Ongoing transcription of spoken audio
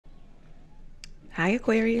Hi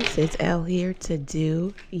Aquarius, it's Elle here to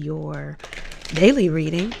do your daily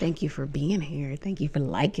reading. Thank you for being here. Thank you for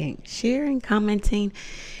liking, sharing, commenting,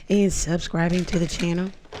 and subscribing to the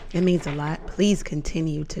channel. It means a lot. Please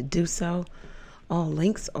continue to do so. All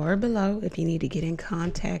links are below if you need to get in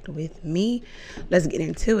contact with me. Let's get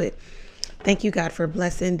into it. Thank you, God, for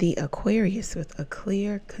blessing the Aquarius with a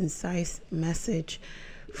clear, concise message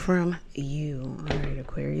from you. All right,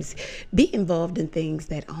 Aquarius, be involved in things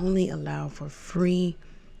that only allow for free,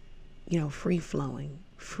 free flowing,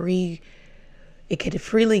 it could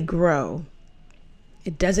freely grow.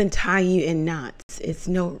 It doesn't tie you in knots. It's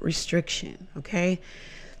no restriction. Okay.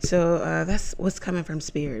 So that's what's coming from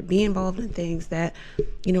Spirit. Be involved in things that,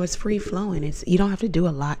 it's free flowing. You don't have to do a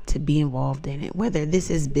lot to be involved in it, whether this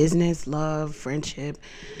is business, love, friendship.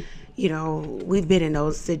 We've been in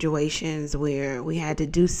those situations where we had to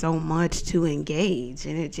do so much to engage,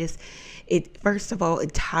 and first of all,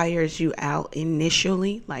 it tires you out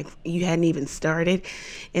initially, like you hadn't even started.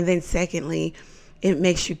 And then secondly, it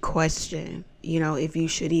makes you question, if you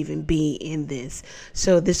should even be in this.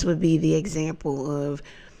 So this would be the example of,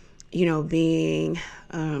 being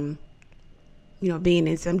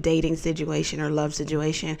in some dating situation or love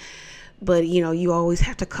situation. But, you always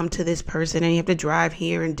have to come to this person and you have to drive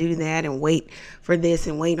here and do that and wait for this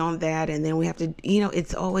and wait on that. And then we have to,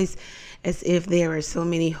 it's always as if there are so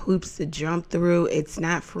many hoops to jump through. It's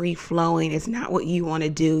not free flowing. It's not what you want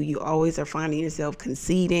to do. You always are finding yourself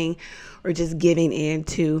conceding or just giving in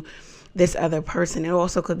to this other person. It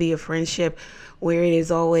also could be a friendship where it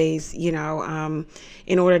is always, in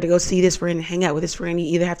order to go see this friend and hang out with this friend,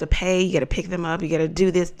 you either have to pay, you got to pick them up, you got to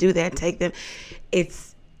do this, do that, take them.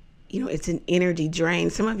 It's an energy drain.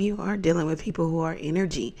 Some of you are dealing with people who are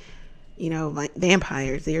energy, like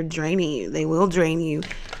vampires. They're draining you. They will drain you.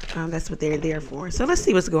 That's what they're there for. So let's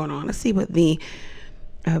see what's going on. Let's see what the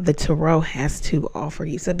tarot has to offer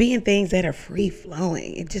you. So being things that are free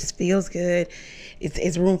flowing, it just feels good.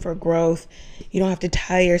 It's room for growth. You don't have to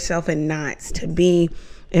tie yourself in knots to be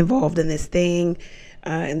involved in this thing,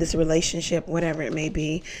 in this relationship, whatever it may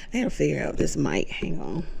be. I gotta figure out this mic. Hang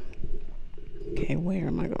on. Okay, where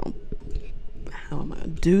am I going? How am I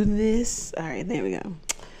going to do this? All right, there we go.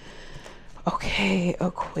 Okay,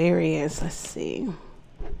 Aquarius, let's see.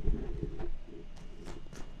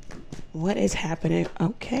 What is happening?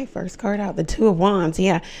 Okay, first card out, the Two of Wands.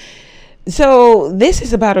 Yeah. So this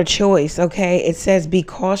is about a choice, okay? It says be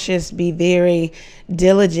cautious, be very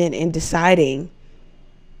diligent in deciding,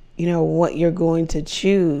 what you're going to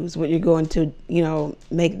choose, what you're going to,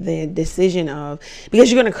 make the decision of,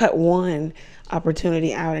 because you're going to cut one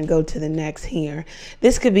opportunity out and go to the next here.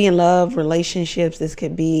 This could be in love, relationships. This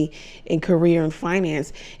could be in career and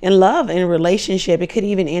finance. In love and relationship, it could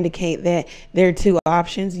even indicate that there are two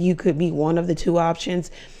options. You could be one of the two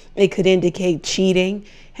options. It could indicate cheating,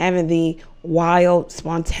 having the wild,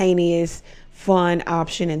 spontaneous, fun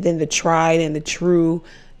option, and then the tried and the true,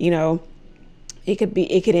 It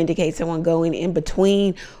could indicate someone going in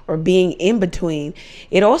between or being in between.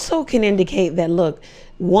 It also can indicate that, look,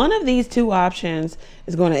 one of these two options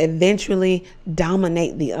is going to eventually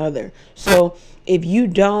dominate the other. So if you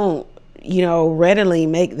don't, readily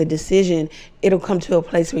make the decision, it'll come to a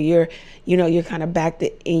place where you're kind of backed,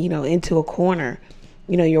 into a corner.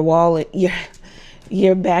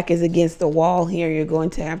 Your back is against the wall here. You're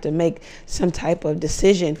going to have to make some type of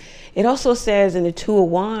decision. It also says in the Two of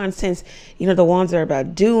Wands, since, the wands are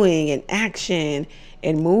about doing and action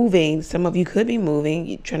and moving. Some of you could be moving.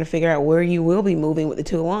 You're trying to figure out where you will be moving with the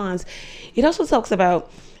Two of Wands. It also talks about,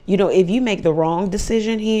 if you make the wrong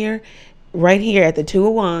decision here, right here at the Two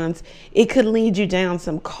of Wands, it could lead you down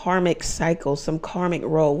some karmic cycle, some karmic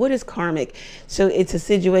road. What is karmic? So it's a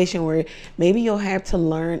situation where maybe you'll have to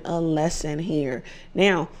learn a lesson here.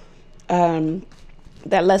 Now,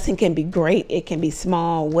 that lesson can be great. It can be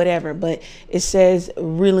small, whatever, but it says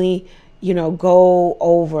really, go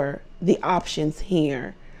over the options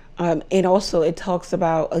here. And also it talks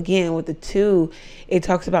about, again, with the two, it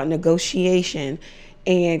talks about negotiation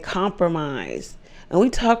and compromise. And we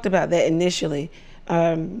talked about that initially,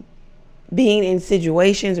 being in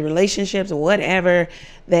situations, relationships, whatever,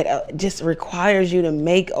 that just requires you to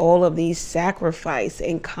make all of these sacrifice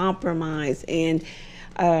and compromise. And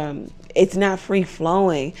it's not free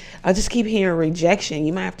flowing. I just keep hearing rejection.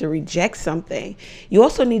 You might have to reject something. You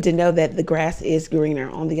also need to know that the grass is greener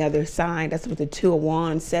on the other side. That's what the Two of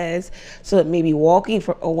Wands says. So it may be walking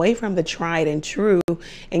away from the tried and true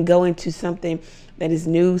and going to something that is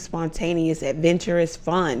new, spontaneous, adventurous,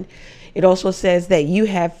 fun. It also says that you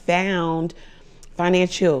have found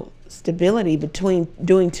financial stability between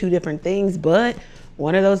doing two different things, but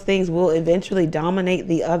One of those things will eventually dominate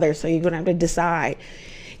the other. So you're going to have to decide.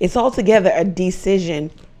 It's altogether a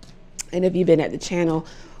decision. And if you've been at the channel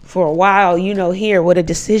for a while, you know here what a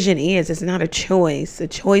decision is. It's not a choice. The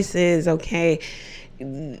choice is, okay,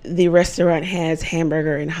 the restaurant has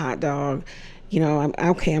hamburger and hot dog. You know,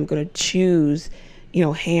 I'm going to choose, you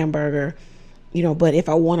know, hamburger. You know, but if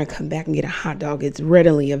I want to come back and get a hot dog, it's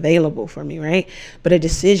readily available for me, right? But a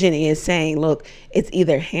decision is saying, look, it's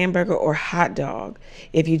either hamburger or hot dog.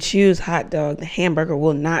 If you choose hot dog, the hamburger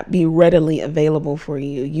will not be readily available for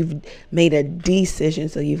you. You've made a decision,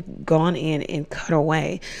 so you've gone in and cut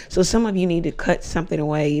away. So some of you need to cut something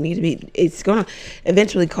away. You need to be, it's going to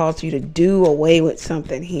eventually cause you to do away with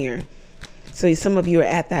something here. So some of you are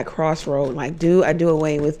at that crossroad, like, do I do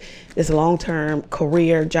away with this long-term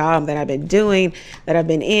career job that I've been doing, that I've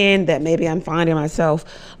been in, that maybe I'm finding myself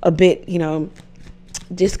a bit, you know,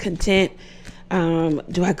 discontent?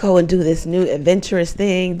 Do I go and do this new adventurous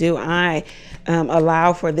thing? Do I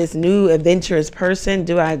allow for this new adventurous person?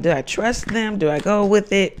 Do I trust them? Do I go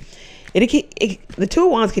with it? The Two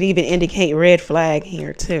of Wands could even indicate red flag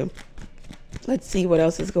here too. Let's see what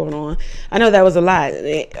else is going on. I know that was a lot.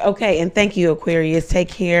 Okay, and thank you, Aquarius. Take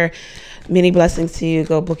care. Many blessings to you.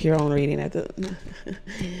 Go book your own reading at the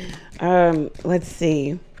let's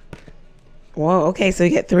see. Whoa, okay, so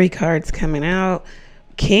you get 3 cards coming out.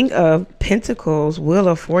 King of Pentacles, Wheel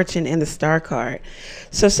of Fortune, and the Star card.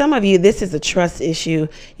 So some of you, this is a trust issue.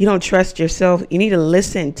 You don't trust yourself. You need to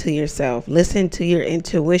listen to yourself. Listen to your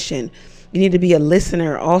intuition. You need to be a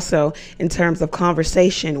listener also in terms of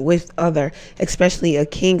conversation with other, especially a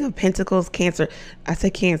King of Pentacles, Cancer. I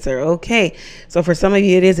said Cancer. Okay. So for some of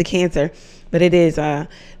you, it is a Cancer, but it is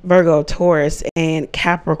Virgo, Taurus, and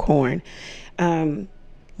Capricorn.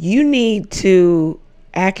 You need to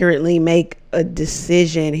accurately make a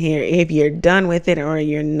decision here if you're done with it or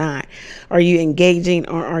you're not. Are you engaging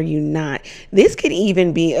or are you not? This could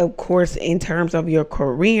even be, of course, in terms of your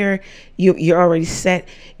career. You're already set.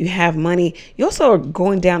 You have money. You also are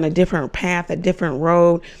going down a different path, a different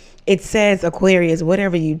road. It says, Aquarius,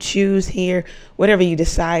 whatever you choose here, whatever you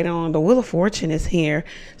decide on, the Wheel of Fortune is here.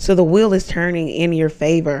 So the wheel is turning in your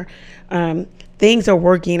favor. Things are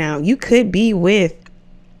working out. You could be with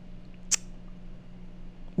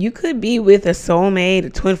a soulmate, a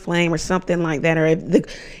twin flame, or something like that. Or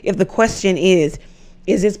if the question is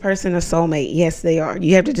this person a soulmate? Yes, they are.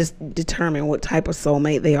 You have to just determine what type of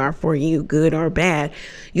soulmate they are for you, good or bad.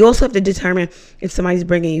 You also have to determine if somebody's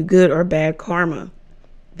bringing you good or bad karma.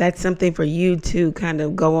 That's something for you to kind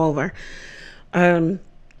of go over. It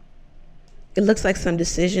looks like some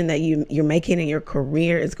decision that you're making in your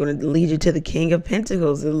career is going to lead you to the King of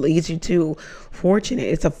Pentacles. It leads you to fortunate.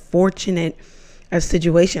 It's a fortunate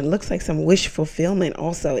situation. Looks like some wish fulfillment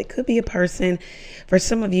also. It could be a person. For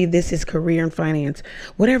some of you, this is career and finance.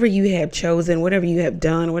 Whatever you have chosen, whatever you have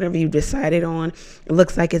done, whatever you decided on, it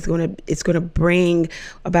looks like it's going to bring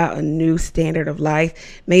about a new standard of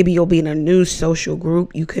life. Maybe you'll be in a new social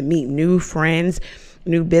group. You could meet new friends,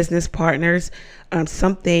 new business partners,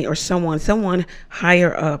 something or someone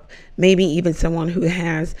higher up, maybe even someone who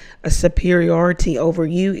has a superiority over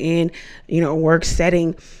you in, a work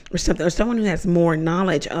setting or something, or someone who has more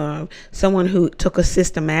knowledge of, someone who took a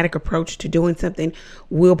systematic approach to doing something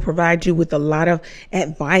will provide you with a lot of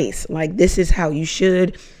advice. Like, this is how you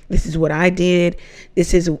should, this is what I did.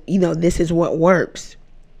 This is, this is what works.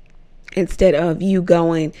 Instead of you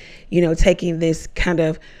going, taking this kind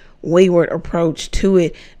of wayward approach to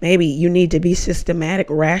it. Maybe you need to be systematic,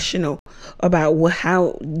 rational about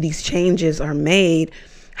how these changes are made,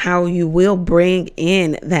 how you will bring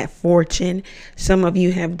in that fortune. Some of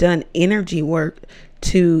you have done energy work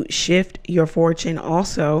to shift your fortune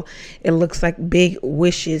also. It looks like big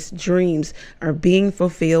wishes, dreams are being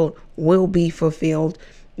fulfilled, will be fulfilled,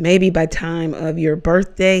 maybe by time of your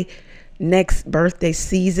birthday, next birthday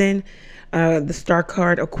season. The Star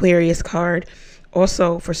card, Aquarius card.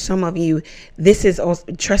 Also, for some of you, this is also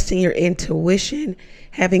trusting your intuition,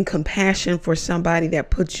 having compassion for somebody that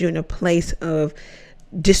puts you in a place of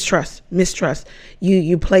distrust, mistrust.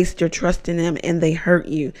 You placed your trust in them and they hurt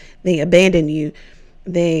you. They abandoned you.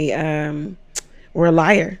 They were a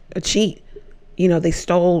liar, a cheat. They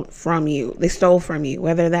stole from you.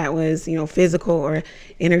 Whether that was, physical or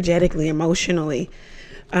energetically, emotionally.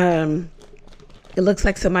 It looks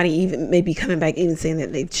like somebody even may be coming back, even saying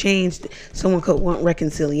that they've changed. Someone could want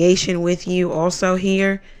reconciliation with you also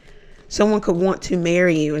here. Someone could want to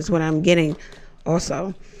marry you is what I'm getting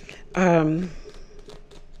also. Some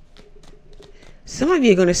of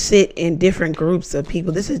you are going to sit in different groups of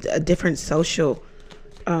people. This is a different social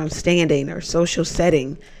standing or social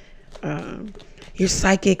setting. your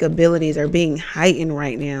psychic abilities are being heightened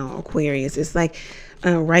right now, Aquarius. It's like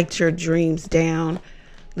write your dreams down.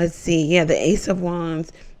 Let's see. Yeah, the Ace of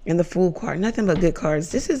Wands and the Fool card. Nothing but good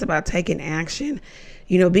cards. This is about taking action,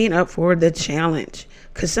 you know, being up for the challenge,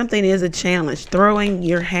 because something is a challenge. Throwing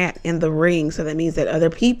your hat in the ring. So that means that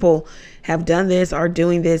other people have done this, are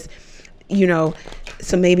doing this, you know.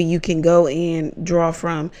 So maybe you can go and draw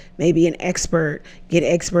from maybe an expert, get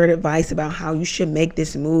expert advice about how you should make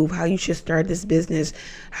this move, how you should start this business,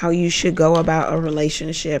 how you should go about a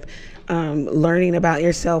relationship, learning about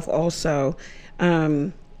yourself also.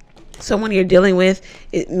 Someone you're dealing with,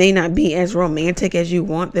 it may not be as romantic as you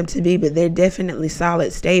want them to be, but they're definitely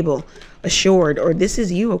solid, stable, assured, or this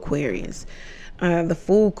is you, Aquarius. The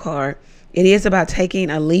Fool card, it is about taking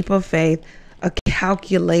a leap of faith, a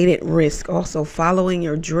calculated risk, also following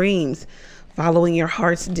your dreams, following your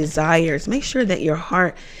heart's desires. Make sure that your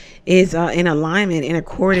heart is in alignment, in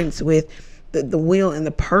accordance with the will and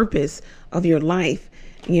the purpose of your life.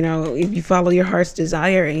 You know, if you follow your heart's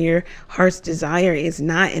desire and your heart's desire is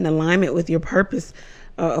not in alignment with your purpose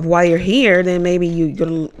of why you're here, then maybe you're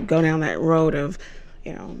going to go down that road of,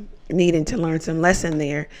 you know, needing to learn some lesson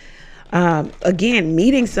there. Again,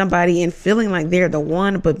 meeting somebody and feeling like they're the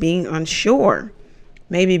one, but being unsure.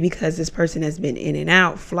 Maybe because this person has been in and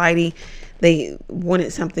out, flighty. They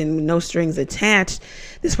wanted something, no strings attached.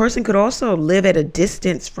 This person could also live at a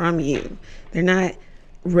distance from you. They're not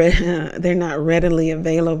readily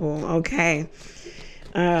available. Okay.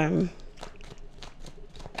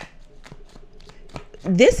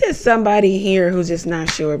 This is somebody here who's just not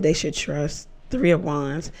sure if they should trust. Three of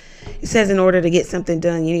Wands. It says in order to get something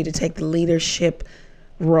done, you need to take the leadership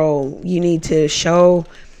role. You need to show,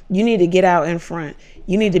 you need to get out in front.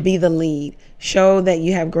 You need to be the lead. Show that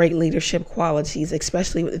you have great leadership qualities,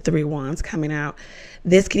 especially with the Three of Wands coming out.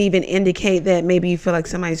 This can even indicate that maybe you feel like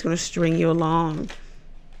somebody's going to string you along,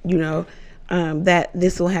 you know, that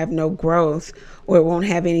this will have no growth or it won't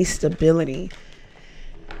have any stability.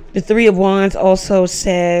 The Three of Wands also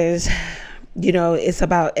says, you know, it's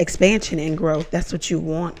about expansion and growth. That's what you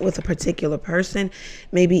want with a particular person.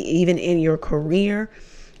 Maybe even in your career,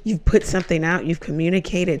 you've put something out, you've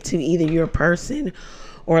communicated to either your person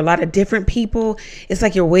or a lot of different people. It's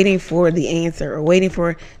like you're waiting for the answer or waiting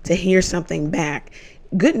to hear something back.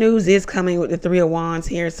 Good news is coming with the Three of Wands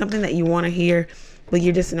here. It's something that you want to hear, but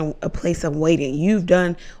you're just in a place of waiting. You've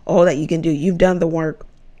done all that you can do. You've done the work.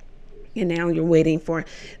 And now you're waiting for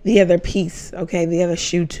the other piece, okay, the other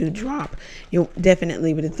shoe to drop. You're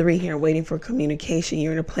definitely, with the three here, waiting for communication.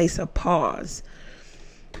 You're in a place of pause.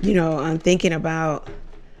 You know, I'm thinking about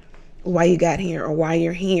why you got here or why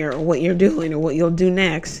you're here or what you're doing or what you'll do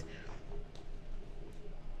next.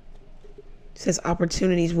 It says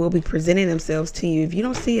opportunities will be presenting themselves to you. If you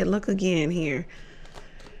don't see it, look again here.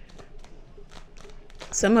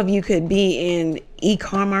 Some of you could be in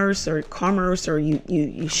e-commerce or commerce, or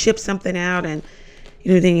you ship something out and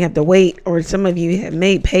you know, then you have to wait, or some of you have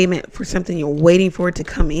made payment for something, you're waiting for it to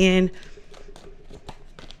come in.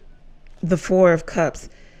 The Four of Cups.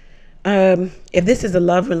 If this is a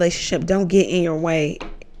love relationship, don't get in your way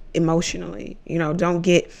emotionally. You know, don't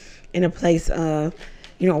get in a place of,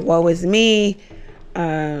 you know, woe is me,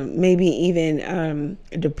 maybe even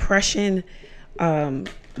depression,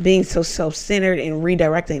 being so self-centered and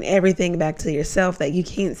redirecting everything back to yourself that you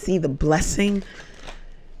can't see the blessing,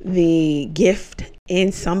 the gift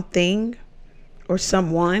in something or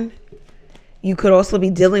someone. You could also be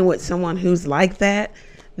dealing with someone who's like that.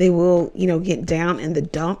 They will, you know, get down in the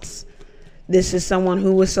dumps. This is someone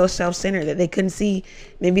who was so self-centered that they couldn't see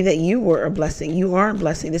maybe that you were a blessing. You are a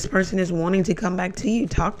blessing. This person is wanting to come back to you,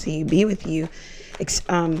 talk to you, be with you,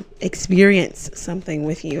 experience something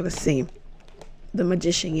with you. Let's see. The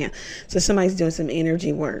Magician, yeah. So somebody's doing some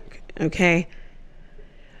energy work, okay?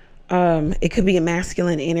 It could be a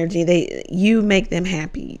masculine energy. You make them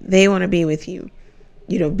happy. They want to be with you.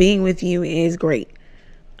 You know, being with you is great.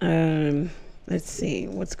 Let's see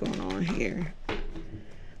what's going on here.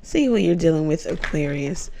 See who you're dealing with,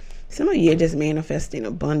 Aquarius. Some of you are just manifesting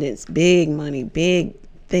abundance, big money, big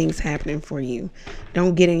things happening for you.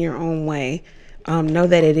 Don't get in your own way. Know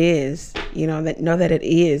that it is. You know, know that it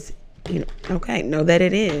is. You know, okay, know that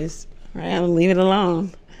it is. All right, I'll leave it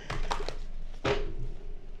alone.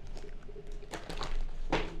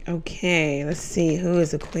 Okay, let's see who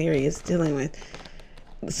is Aquarius dealing with.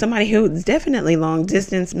 Somebody who's definitely long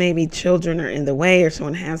distance, maybe children are in the way or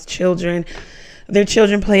someone has children. Their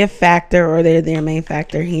children play a factor or they're their main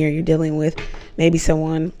factor here. You're dealing with maybe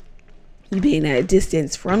someone being at a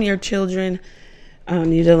distance from your children.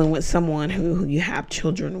 You're dealing with someone who you have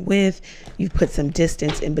children with. You've put some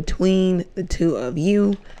distance in between the two of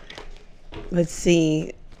you. Let's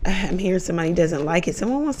see. I'm hearing somebody doesn't like it.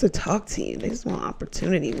 Someone wants to talk to you. They just want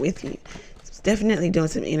opportunity with you. It's definitely doing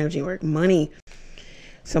some energy work. Money.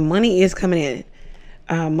 So money is coming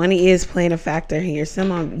in. Money is playing a factor here.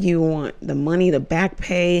 Some of you want the money, the back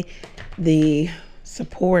pay, the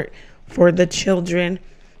support for the children.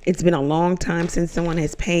 It's been a long time since someone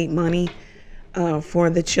has paid money for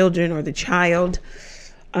the children or the child.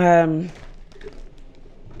 Somebody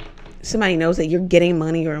knows that you're getting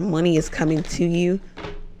money or money is coming to you.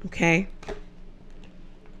 Okay.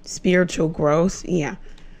 Spiritual growth. Yeah.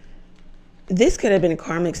 This could have been a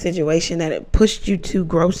karmic situation that it pushed you to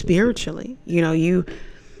grow spiritually. You know, you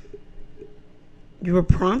were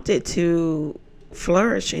prompted to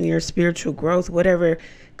flourish in your spiritual growth, whatever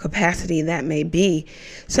capacity that may be.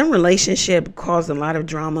 Some relationship caused a lot of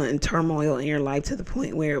drama and turmoil in your life to the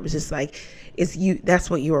point where it was just like, it's you, that's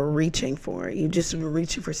what you were reaching for. You just were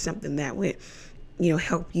reaching for something that would, you know,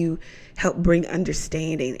 help bring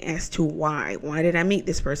understanding as to why did I meet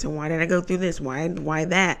this person? Why did I go through this? Why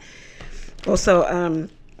that? Also,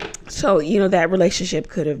 so, you know, that relationship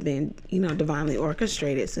could have been, you know, divinely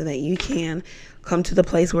orchestrated so that you can come to the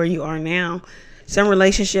place where you are now. Some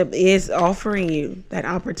relationship is offering you that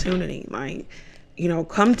opportunity, like, you know,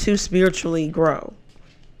 come to spiritually grow.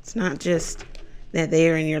 It's not just that they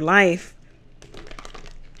are in your life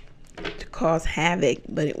to cause havoc,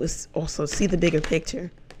 but it was also see the bigger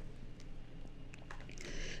picture.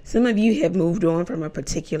 Some of you have moved on from a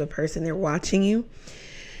particular person. They're watching you.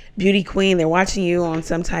 Beauty queen, they're watching you on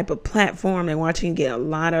some type of platform. They're watching you get a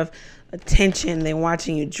lot of attention. They're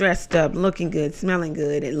watching you dressed up, looking good, smelling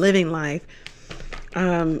good, and living life.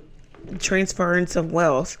 Transference of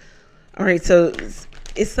wealth. All right, so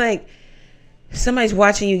it's like somebody's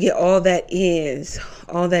watching you get all that is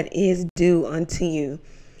due unto you.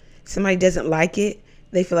 Somebody doesn't like it.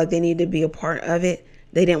 They feel like they need to be a part of it.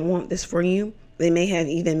 They didn't want this for you. They may have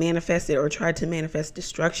even manifested or tried to manifest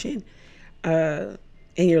destruction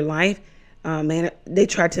in your life. They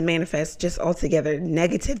tried to manifest just altogether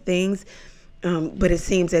negative things. But it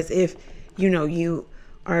seems as if, you know, you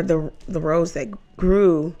are the rose that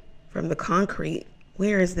grew from the concrete.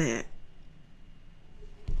 Where is that?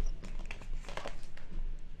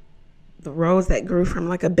 The rose that grew from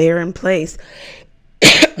like a barren place.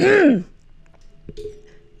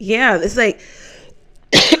 Yeah, it's like,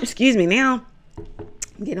 excuse me, now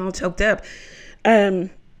I'm getting all choked up.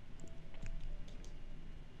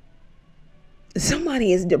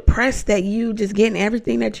 Somebody is depressed that you just getting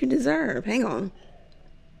everything that you deserve. Hang on.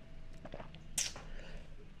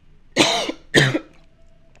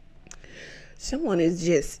 Someone is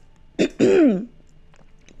just,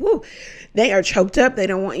 woo, they are choked up. They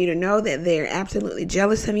don't want you to know that they're absolutely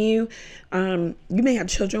jealous of you. You may have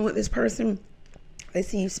children with this person. They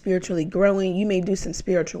see you spiritually growing. You may do some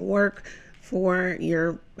spiritual work for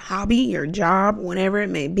your hobby, your job, whatever it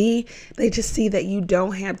may be. They just see that you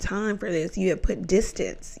don't have time for this. You have put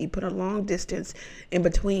distance. You put a long distance in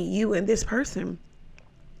between you and this person.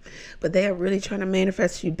 But they are really trying to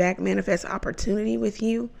manifest you back, manifest opportunity with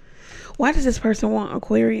you. Why does this person want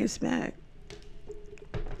Aquarius back?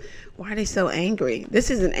 Why are they so angry? This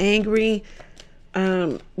is an angry,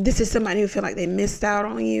 this is somebody who feel like they missed out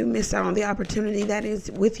on you, missed out on the opportunity that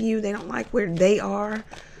is with you. They don't like where they are.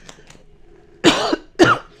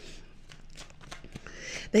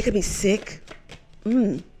 They could be sick.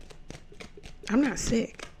 I'm not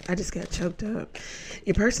sick. I just got choked up.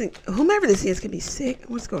 Your person, whomever this is, could be sick.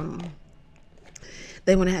 What's going on?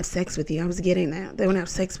 They want to have sex with you. I was getting that. They want to have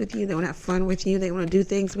sex with you. They want to have fun with you. They want to do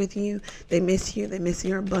things with you. They miss you. They miss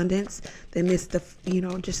your abundance. They miss the, you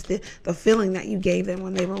know, just the feeling that you gave them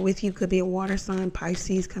when they were with you. Could be a water sign,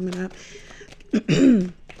 Pisces coming up.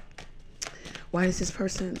 Why does this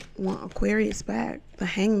person want Aquarius back? The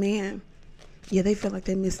Hangman. Yeah, they feel like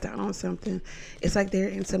they missed out on something. It's like they're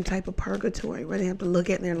in some type of purgatory where they have to look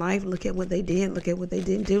at their life, look at what they did, look at what they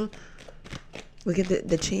didn't do. Look at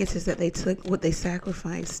the chances that they took, what they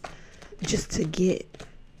sacrificed just to get.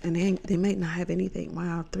 And they might not have anything.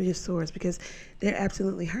 Wow, 3 of Swords, because they're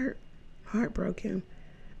absolutely hurt, heartbroken.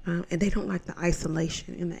 And they don't like the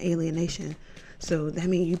isolation and the alienation. So that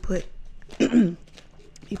means you put you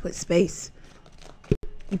put space.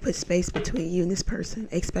 You put space between you and this person,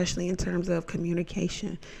 especially in terms of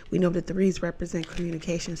communication. We know that 3s represent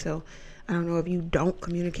communication. So I don't know if you don't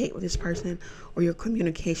communicate with this person or your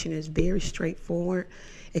communication is very straightforward,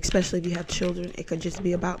 especially if you have children. It could just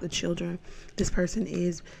be about the children. This person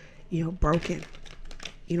is, you know, broken.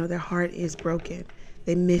 You know, their heart is broken.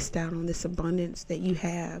 They missed out on this abundance that you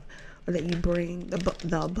have or that you bring.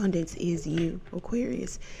 The abundance is you,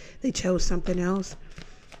 Aquarius. They chose something else.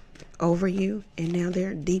 over you, and now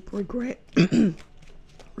they're in deep regret,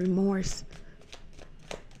 remorse.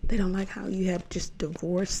 They don't like how you have just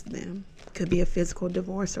divorced them. Could be a physical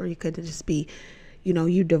divorce, or you could just be,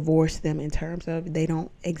 you divorce them in terms of they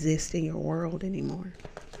don't exist in your world anymore.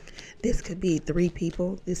 This could be 3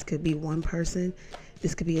 people. This could be 1 person.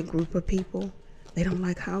 This could be a group of people. They don't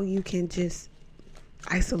like how you can just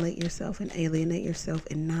isolate yourself and alienate yourself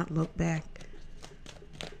and not look back.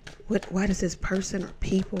 Why does this person or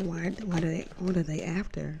people, what are they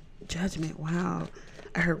after? Judgment. Wow.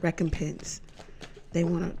 I heard recompense. They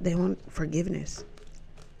want forgiveness.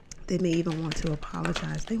 They may even want to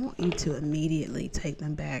apologize. They want you to immediately take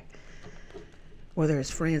them back, whether it's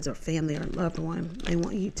friends or family or loved one. They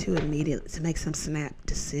want you to immediately to make some snap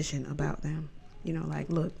decision about them. Like,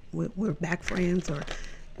 look, we're back friends, or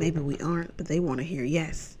maybe we aren't, but they want to hear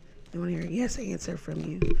yes. They want to hear a yes answer from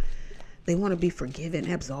you. They want to be forgiven,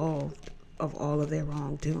 absolved of all of their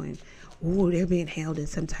wrongdoing. Ooh, they're being held in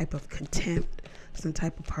some type of contempt, some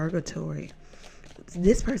type of purgatory.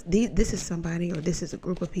 This is somebody, or this is a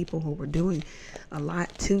group of people who were doing a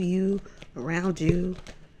lot to you, around you,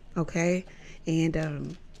 okay?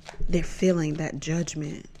 And they're feeling that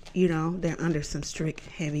judgment. They're under some strict,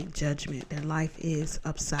 heavy judgment. Their life is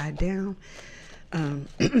upside down.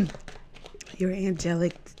 Your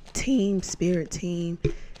angelic team, spirit team,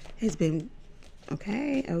 has been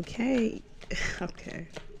okay, all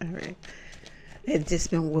right. It's just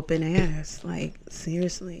been whooping ass, like,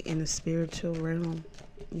 seriously, in the spiritual realm.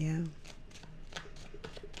 Yeah.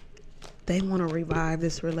 They want to revive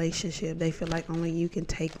this relationship. They feel like only you can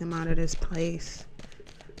take them out of this place.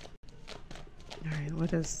 All right,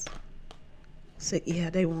 what else? So, yeah,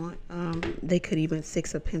 they want, they could even,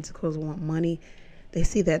 6 of Pentacles, want money. They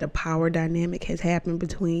see that a power dynamic has happened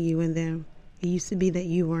between you and them. It used to be that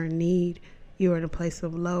you were in need. You were in a place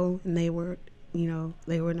of low, and they were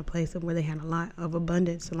in a place of where they had a lot of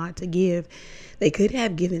abundance, a lot to give. They could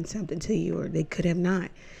have given something to you, or they could have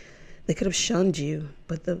not. They could have shunned you,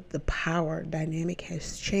 but the power dynamic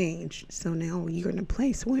has changed. So now you're in a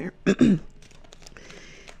place where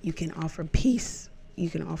you can offer peace, you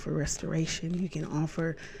can offer restoration, you can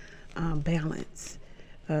offer balance.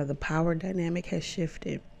 The power dynamic has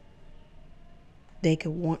shifted. They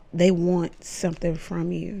want something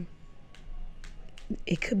from you.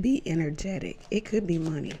 It could be energetic. It could be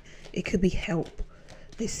money. It could be help.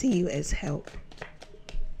 They see you as help.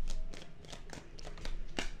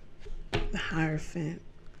 The Hierophant.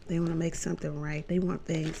 They want to make something right. They want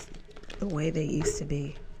things the way they used to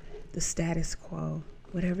be. The status quo.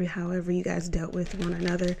 However you guys dealt with one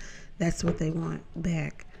another, that's what they want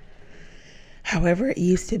back. However it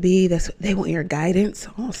used to be, they want your guidance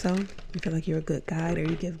also. You feel like you're a good guide, or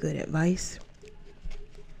you give good advice.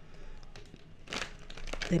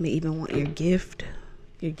 They may even want your gift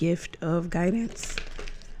of guidance.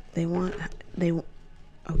 They want,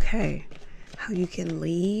 okay, how you can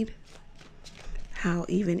lead, how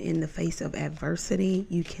even in the face of adversity,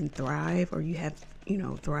 you can thrive, or you have,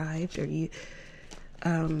 thrived, or you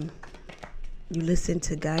listen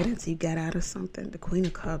to guidance, you got out of something. The Queen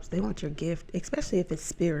of Cups, they want your gift, especially if it's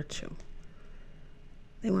spiritual.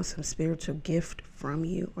 They want some spiritual gift from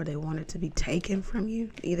you, or they want it to be taken from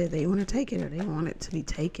you. Either they want to take it, or they want it to be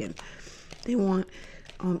taken. They want,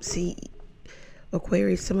 see,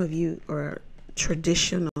 Aquarius, some of you are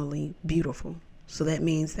traditionally beautiful. So that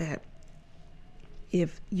means that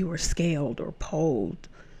if you were scaled or polled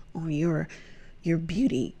on your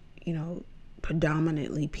beauty,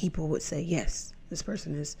 predominantly people would say, yes, this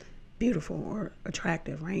person is beautiful or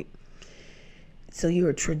attractive, right? So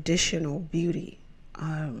you're a traditional beauty.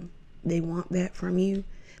 They want that from you.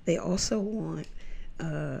 They also want,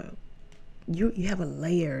 you have a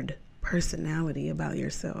layered personality about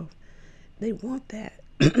yourself. They want that.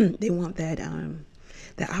 They want that,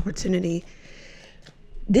 that opportunity.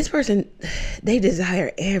 This person, they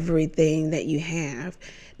desire everything that you have.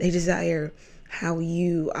 They desire how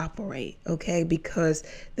you operate, okay? Because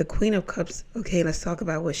the Queen of Cups, okay, let's talk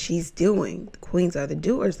about what she's doing. The queens are the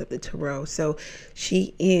doers of the tarot. So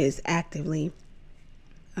she is actively,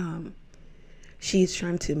 she's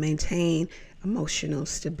trying to maintain emotional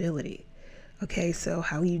stability. Okay, so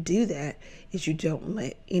how you do that is you don't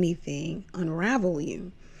let anything unravel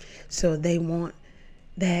you. So they want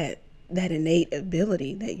that innate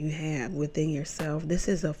ability that you have within yourself. This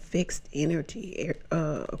is a fixed energy.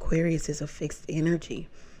 Aquarius is a fixed energy.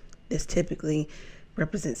 This typically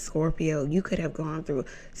represents Scorpio. You could have gone through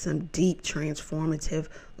some deep transformative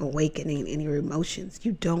awakening in your emotions.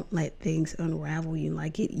 You don't let things unravel you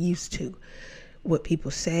like it used to. What people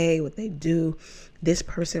say, what they do, this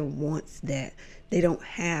person wants that. They don't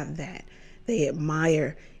have that. They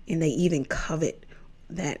admire and they even covet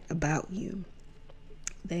that about you.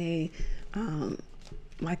 They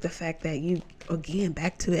like the fact that you, again,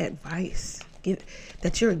 back to that advice,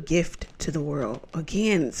 that you're a gift to the world.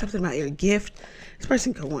 Again, something about your gift. This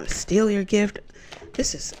person could want to steal your gift.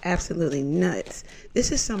 This is absolutely nuts.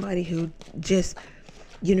 This is somebody who just,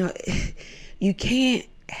 you can't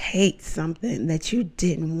hate something that you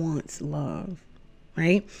didn't once love,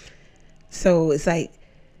 right? So it's like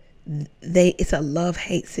it's a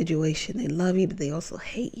love-hate situation. They love you, but they also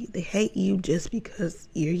hate you. They hate you just because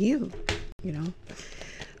you're you,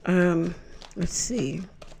 Let's see.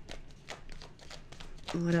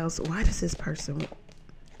 What else? Why does this person,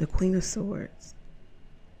 the Queen of Swords,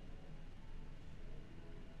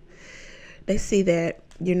 they see that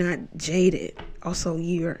you're not jaded. Also,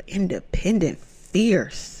 you're independent,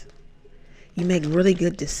 fierce. You make really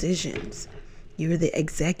good decisions. You're the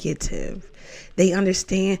executive. They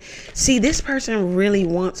understand. See, this person really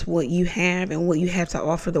wants what you have and what you have to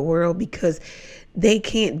offer the world, because they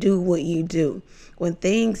can't do what you do. When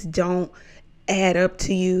things don't add up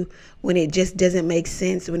to you, when it just doesn't make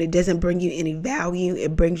sense, when it doesn't bring you any value,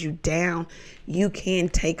 it brings you down, you can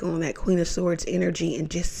take on that Queen of Swords energy and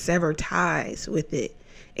just sever ties with it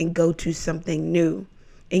and go to something new.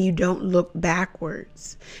 And you don't look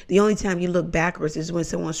backwards. The only time you look backwards is when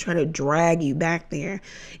someone's trying to drag you back there,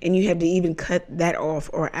 and you have to even cut that off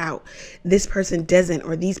or out. This person doesn't,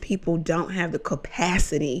 or these people don't have the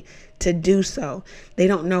capacity to do so. They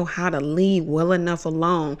don't know how to leave well enough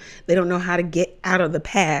alone. They don't know how to get out of the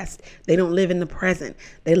past. They don't live in the present.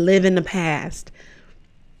 They live in the past.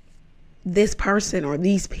 This person or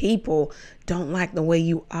these people don't like the way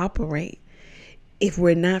you operate. If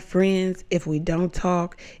we're not friends, if we don't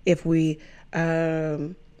talk, if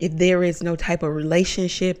there is no type of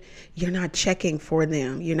relationship, you're not checking for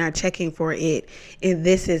them. You're not checking for it. And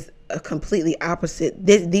this is a completely opposite.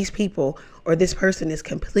 These people or this person is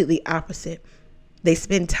completely opposite. They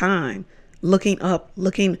spend time looking up,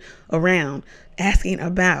 looking around, asking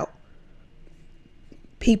about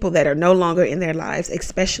people that are no longer in their lives,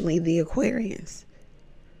 especially the Aquarians.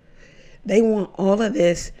 They want all of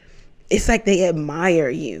this. It's like they admire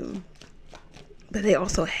you, but they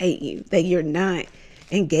also hate you, that you're not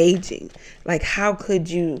engaging. Like, how could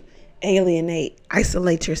you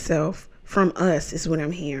isolate yourself from us, is what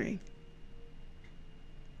I'm hearing.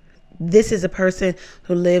 This is a person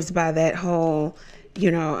who lives by that whole,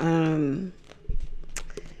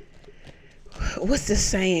 what's the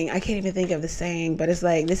saying? I can't even think of the saying, but it's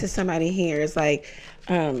like, this is somebody here. It's like,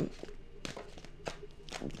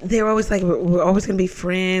 they're always like, we're always going to be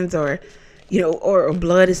friends, or, or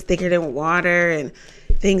blood is thicker than water, and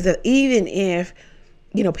things that even if,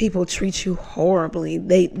 people treat you horribly,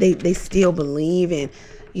 they still believe in,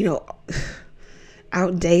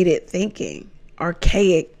 outdated thinking,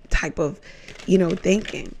 archaic type of,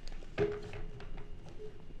 thinking.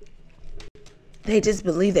 They just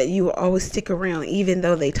believe that you will always stick around, even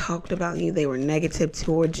though they talked about you, they were negative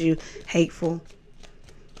towards you, hateful,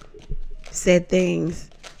 said things,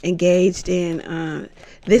 engaged in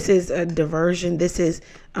this is a diversion. This is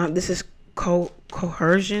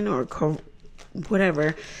coercion or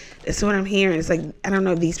whatever. It's what I'm hearing. It's like, I don't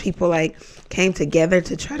know, these people like came together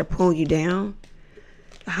to try to pull you down.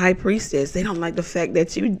 The High Priestess, they don't like the fact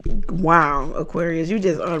that wow, Aquarius, you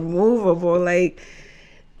just unmovable. Like,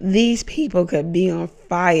 these people could be on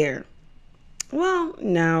fire. Well,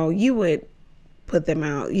 no, you would put them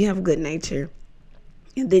out. You have good nature.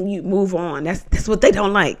 And then you move on. That's what they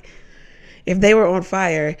don't like. If they were on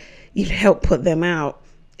fire, you'd help put them out,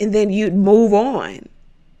 and then you'd move on.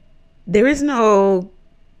 There is no,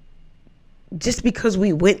 just because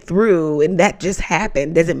we went through and that just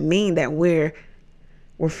happened doesn't mean that we're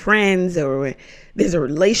friends, or there's a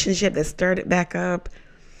relationship that started back up.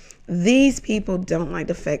 These people don't like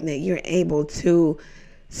the fact that you're able to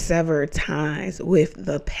sever ties with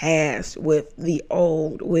the past, with the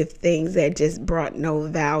old, with things that just brought no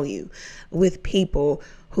value, with people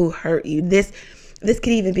who hurt you. This could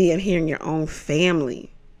even be in hearing your own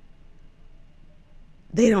family.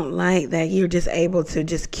 They don't like that you're just able to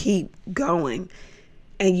just keep going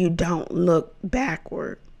and you don't look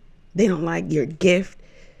backward. They don't like your gift.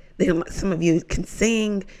 They don't like, some of you can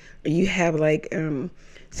sing, or you have like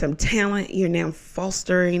some talent. You're now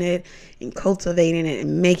fostering it and cultivating it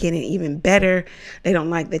and making it even better. They don't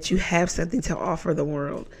like that you have something to offer the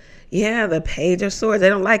world. Yeah, the Page of Swords. They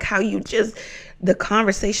don't like how the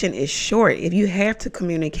conversation is short. If you have to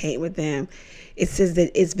communicate with them, it says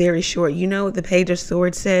that it's very short. You know what the Page of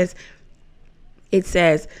Swords says? It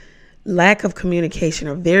says lack of communication,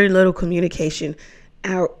 or very little communication,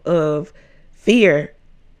 out of fear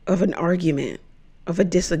of an argument, of a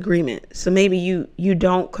disagreement. So maybe you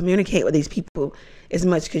don't communicate with these people as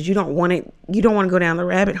much because you don't want to go down the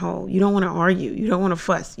rabbit hole. You don't want to argue. You don't want to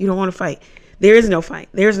fuss. You don't want to fight. There is no fight.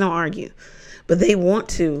 There is no argue. But they want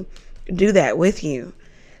to do that with you.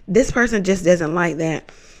 This person just doesn't like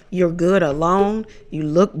that you're good alone. You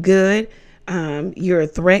look good. You're a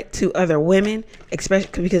threat to other women,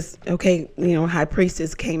 especially because, High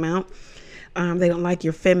Priestess came out. They don't like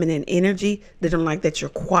your feminine energy. They don't like that you're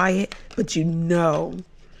quiet, but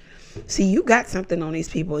See, you got something on these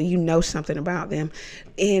people. You know something about them,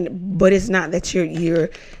 but it's not that you're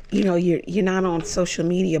not on social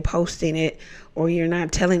media posting it, or you're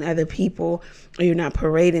not telling other people, or you're not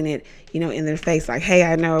parading it, in their face like, hey,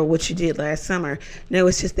 I know what you did last summer. No,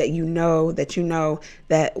 it's just that you know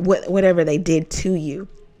that whatever they did to you,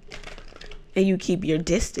 and you keep your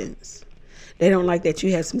distance. They don't like that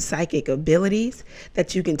you have some psychic abilities,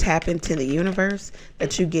 that you can tap into the universe,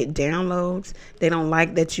 that you get downloads. They don't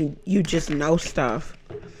like that you just know stuff.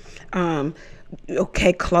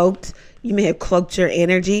 Cloaked. You may have cloaked your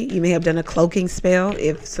energy. You may have done a cloaking spell.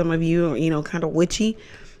 If some of you are, kind of witchy,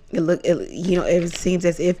 it seems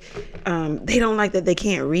as if they don't like that they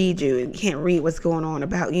can't read you and can't read what's going on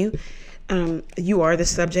about you. You are the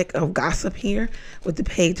subject of gossip here with the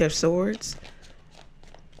Page of Swords.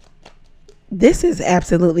 This is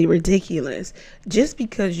absolutely ridiculous. Just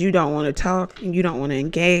because you don't want to talk and you don't want to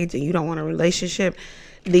engage and you don't want a relationship,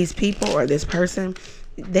 these people or this person,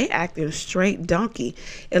 they acting straight donkey.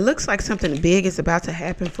 It looks like something big is about to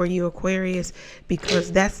happen for you, Aquarius,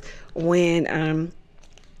 because that's when,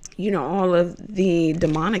 all of the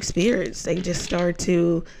demonic spirits, they just start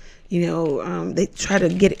to, they try to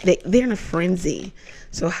they're in a frenzy.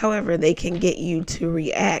 So however they can get you to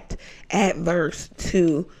react adverse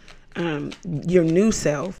to your new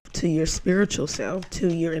self, to your spiritual self, to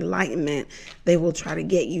your enlightenment, they will try to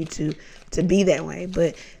get you to be that way.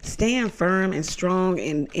 But stand firm and strong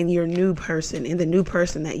in your new person, in the new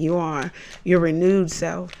person that you are, your renewed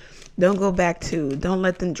self. Don't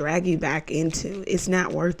let them drag you back into. It's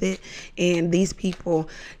not worth it. And these people,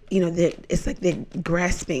 it's like they're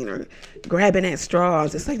grasping or grabbing at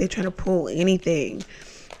straws. It's like they're trying to pull anything.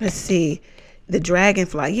 Let's see. The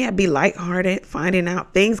dragonfly, be lighthearted, finding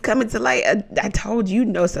out things coming to light. I told you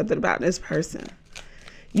know something about this person.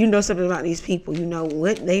 You know something about these people. You know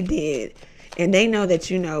what they did. And they know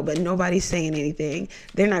that but nobody's saying anything.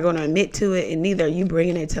 They're not going to admit to it, and neither are you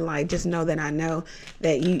bringing it to light. Just know that I know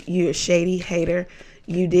that you're a shady hater.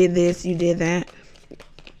 You did this, you did that.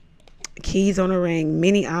 Keys on a ring,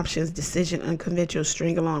 many options, decision, unconventional,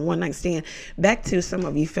 string along, one night stand. Back to some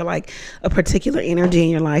of you feel like a particular energy in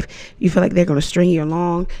your life. You feel like they're going to string you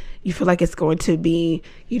along. You feel like it's going to be,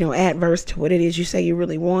 adverse to what it is you say you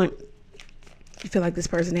really want. You feel like this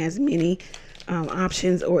person has many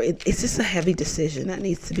options, or it's just a heavy decision that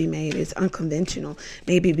needs to be made. It's unconventional,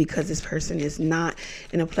 maybe because this person is not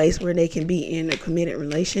in a place where they can be in a committed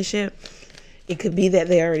relationship. It could be that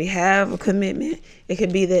they already have a commitment. It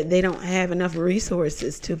could be that they don't have enough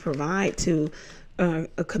resources to provide to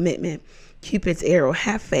a commitment. Cupid's arrow,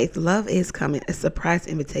 have faith. Love is coming. A surprise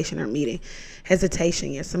invitation or meeting.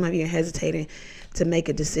 Hesitation. Yes, some of you are hesitating to make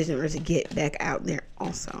a decision or to get back out there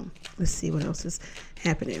also. Let's see what else is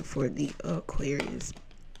happening for the Aquarius.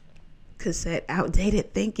 Cassette,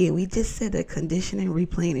 outdated thinking. We just said the conditioning,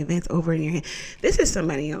 replaying events over in your head. This is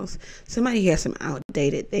somebody else. Somebody has some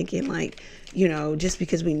outdated thinking, like, just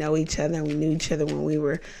because we know each other and we knew each other when we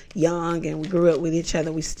were young and we grew up with each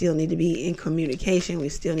other, we still need to be in communication. We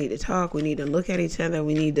still need to talk. We need to look at each other.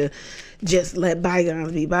 We need to just let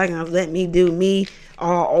bygones be bygones. Let me do me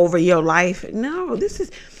all over your life. No, this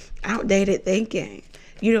is outdated thinking.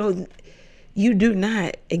 You do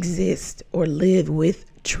not exist or live with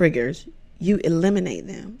triggers. You eliminate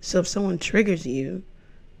them. So if someone triggers you,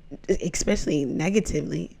 especially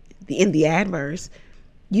negatively, in the adverse,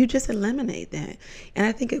 you just eliminate that. And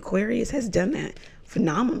I think Aquarius has done that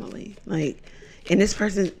phenomenally. And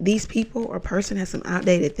these people or person has some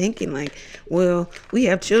outdated thinking, like, well, we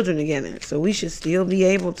have children together, so we should still be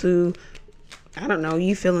able to, I don't know,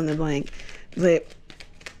 you fill in the blank. But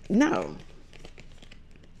no.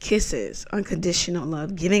 Kisses, unconditional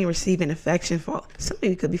love, giving, receiving affection. Some of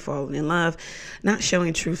you could be falling in love, not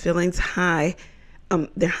showing true feelings. They're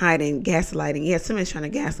hiding, gaslighting. Yeah, somebody's trying to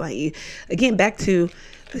gaslight you. Again, back to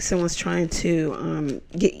someone's trying to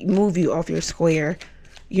move you off your square,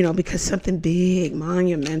 because something big,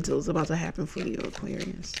 monumental is about to happen for you,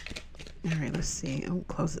 Aquarius. All right, let's see. I'm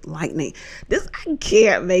close it. Lightning. This, I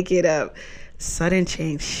can't make it up. Sudden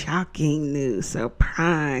change, shocking news,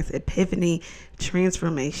 surprise, epiphany,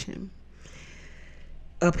 transformation.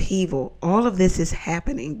 upheaval. All of this is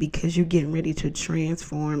happening because you're getting ready to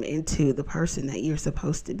transform into the person that you're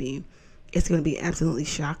supposed to be. It's going to be absolutely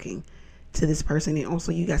shocking to this person. And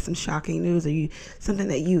also you got some shocking news, or something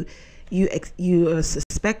that you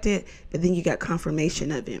suspected, but then you got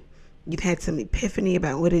confirmation of it. You've had some epiphany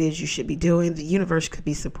about what it is you should be doing. The universe could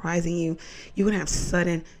be surprising you. You're going to have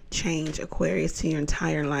sudden change, Aquarius, to your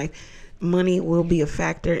entire life. Money will be a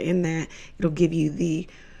factor in that. It'll give you the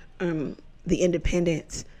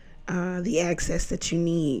independence, the access that you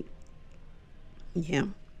need. Yeah.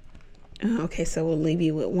 Okay, so we'll leave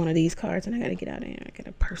you with one of these cards, and I got to get out of here. I got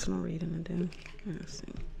a personal reading to do. Let's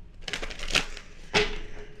see.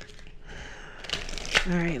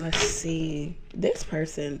 All right, let's see. This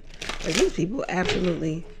person, like, these people,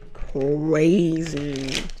 absolutely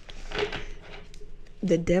crazy.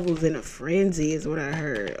 The devil's in a frenzy is what I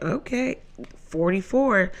heard. Okay,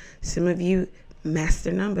 44. Some of you,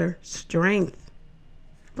 master number, strength.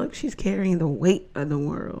 Look, she's carrying the weight of the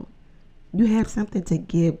world. You have something to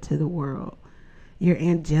give to the world. You're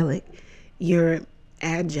angelic. You're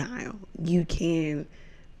agile. You're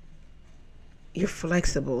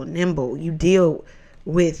flexible, nimble. You deal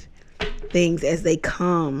with things as they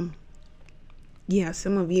come. Yeah,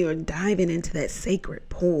 some of you are diving into that sacred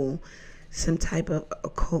pool. Some type of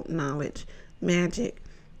occult knowledge, magic,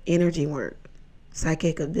 energy work,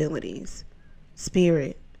 psychic abilities,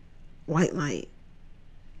 spirit, white light.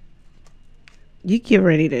 You get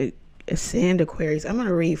ready to ascend, Aquarius. I'm going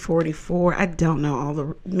to read 44. I don't know all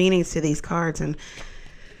the meanings to these cards, and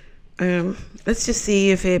let's just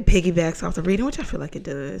see if it piggybacks off the reading, which I feel like it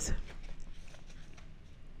does.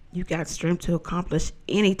 You got strength to accomplish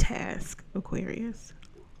any task, Aquarius.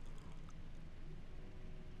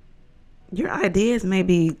 Your ideas may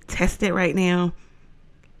be tested right now,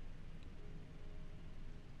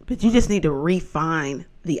 but you just need to refine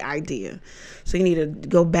the idea. So you need to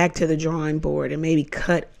go back to the drawing board and maybe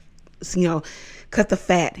cut the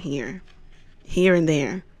fat here and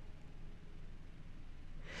there.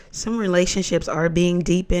 Some relationships are being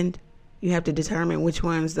deepened. You have to determine which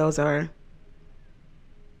ones those are.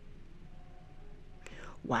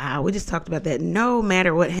 Wow, we just talked about that. No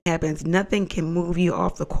matter what happens, nothing can move you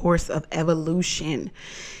off the course of evolution.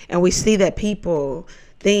 And we see that people,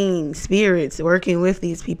 things, spirits working with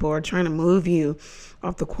these people are trying to move you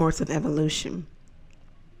off the course of evolution.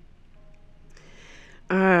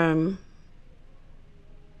 You're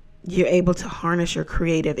able to harness your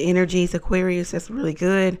creative energies, Aquarius. That's really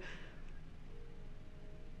good.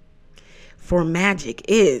 For magic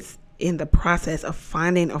is in the process of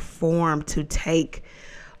finding a form to take.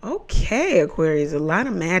 Okay, Aquarius, a lot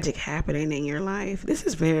of magic happening in your life. This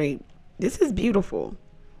is beautiful.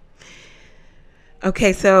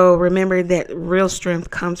 Okay, so remember that real strength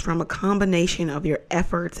comes from a combination of your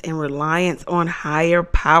efforts and reliance on higher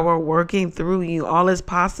power working through you. All is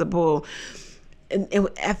possible. And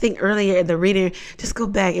I think earlier in the reading, just go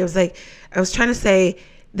back. It was like, I was trying to say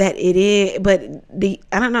that it is, but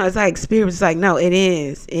I don't know. It's like experience. It's like, no, it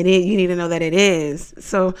is. It is. You need to know that it is.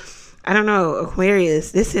 So I don't know,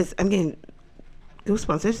 Aquarius, I'm getting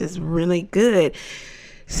goosebumps. This is really good.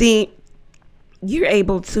 See, you're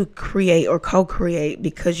able to create or co-create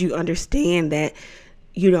because you understand that,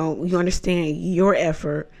 you understand your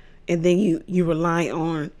effort, and then you rely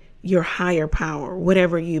on your higher power,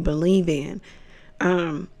 whatever you believe in.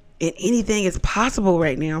 And anything is possible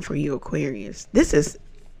right now for you, Aquarius. This is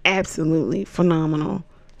absolutely phenomenal.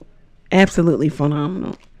 Absolutely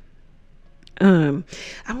phenomenal.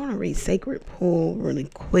 I want to read Sacred Pool really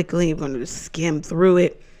quickly. I'm going to just skim through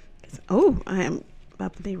it. I am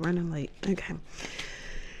about to be running late. Okay.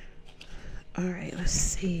 All right, let's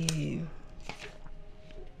see.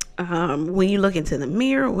 When you look into the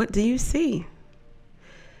mirror, what do you see?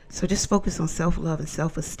 So just focus on self-love and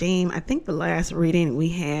self-esteem. I think the last reading we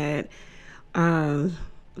had,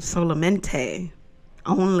 solamente,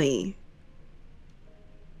 only,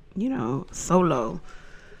 solo.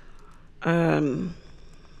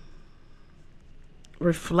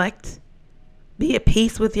 Reflect, be at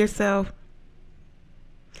peace with yourself.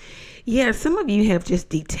 Yeah, some of you have just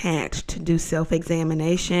detached to do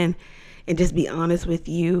self-examination and just be honest with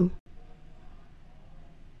you.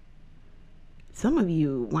 Some of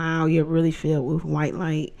you, wow, you're really filled with white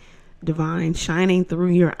light, divine, shining through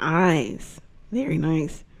your eyes. Very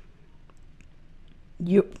nice.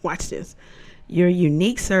 Watch this. Your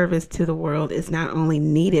unique service to the world is not only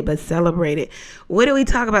needed, but celebrated. What do we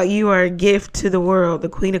talk about? You are a gift to the world. The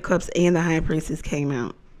Queen of Cups and the High Priestess came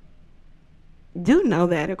out. Do know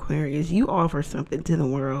that, Aquarius. You offer something to the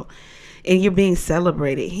world, and you're being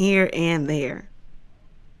celebrated here and there.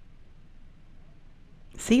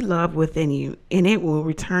 see love within you, and it will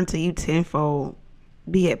return to you tenfold.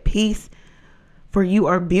 Be at peace, for you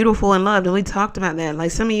are beautiful and loved. And we talked about that.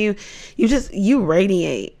 Like some of you, you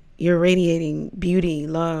radiate. You're radiating beauty,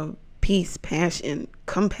 love, peace, passion,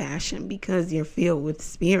 compassion, because you're filled with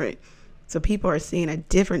spirit. So people are seeing a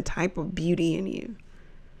different type of beauty in you.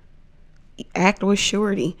 Act with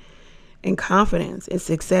surety and confidence, and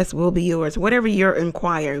success will be yours. Whatever you're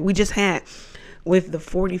inquiring. We just had with the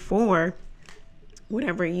 44,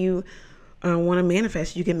 whatever you want to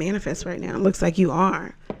manifest, you can manifest right now. It looks like you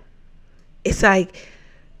are. It's like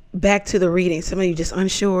back to the reading. Some of you just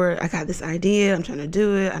unsure. I got this idea. I'm trying to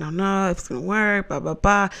do it. I don't know if it's going to work, blah, blah,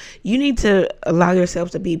 blah. You need to allow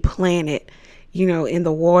yourself to be planted, in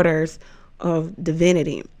the waters of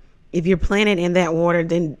divinity. If you're planted in that water,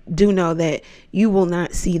 then do know that you will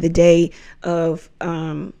not see the day of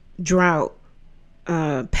drought,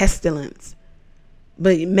 pestilence.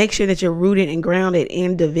 But make sure that you're rooted and grounded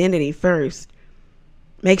in divinity first.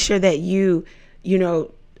 Make sure that you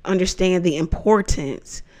understand the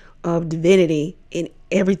importance of divinity in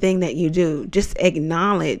everything that you do. Just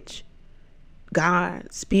acknowledge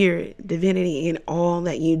God, spirit, divinity in all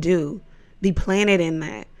that you do. Be planted in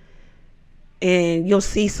that. And you'll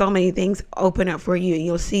see so many things open up for you. And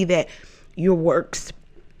you'll see that your works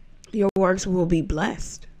will be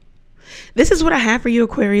blessed. This is what I have for you,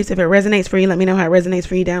 Aquarius. If it resonates for you, let me know how it resonates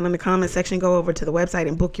for you down in the comment section. Go over to the website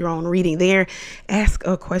and book your own reading there. Ask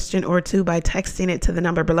a question or two by texting it to the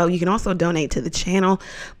number below. You can also donate to the channel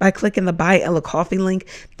by clicking the Buy Ella Coffee link.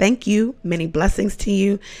 Thank you. Many blessings to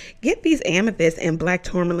you. Get these amethyst and black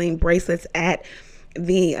tourmaline bracelets at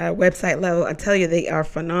the website level. I tell you, they are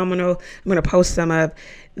phenomenal. I'm going to post some of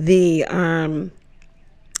the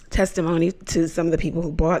testimony to some of the people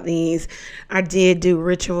who bought these. I did do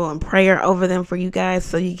ritual and prayer over them for you guys,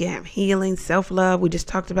 so you can have healing, self-love. We just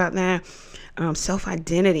talked about that.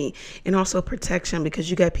 Self-identity, and also protection,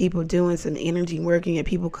 because you got people doing some energy work. You get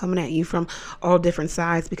people coming at you from all different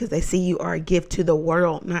sides because they see you are a gift to the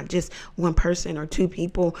world, not just one person or two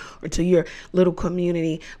people or to your little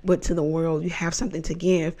community, but to the world. You have something to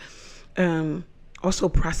give. Also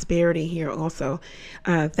prosperity here also.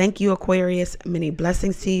 Thank you, Aquarius. Many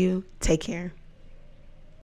blessings to you. Take care.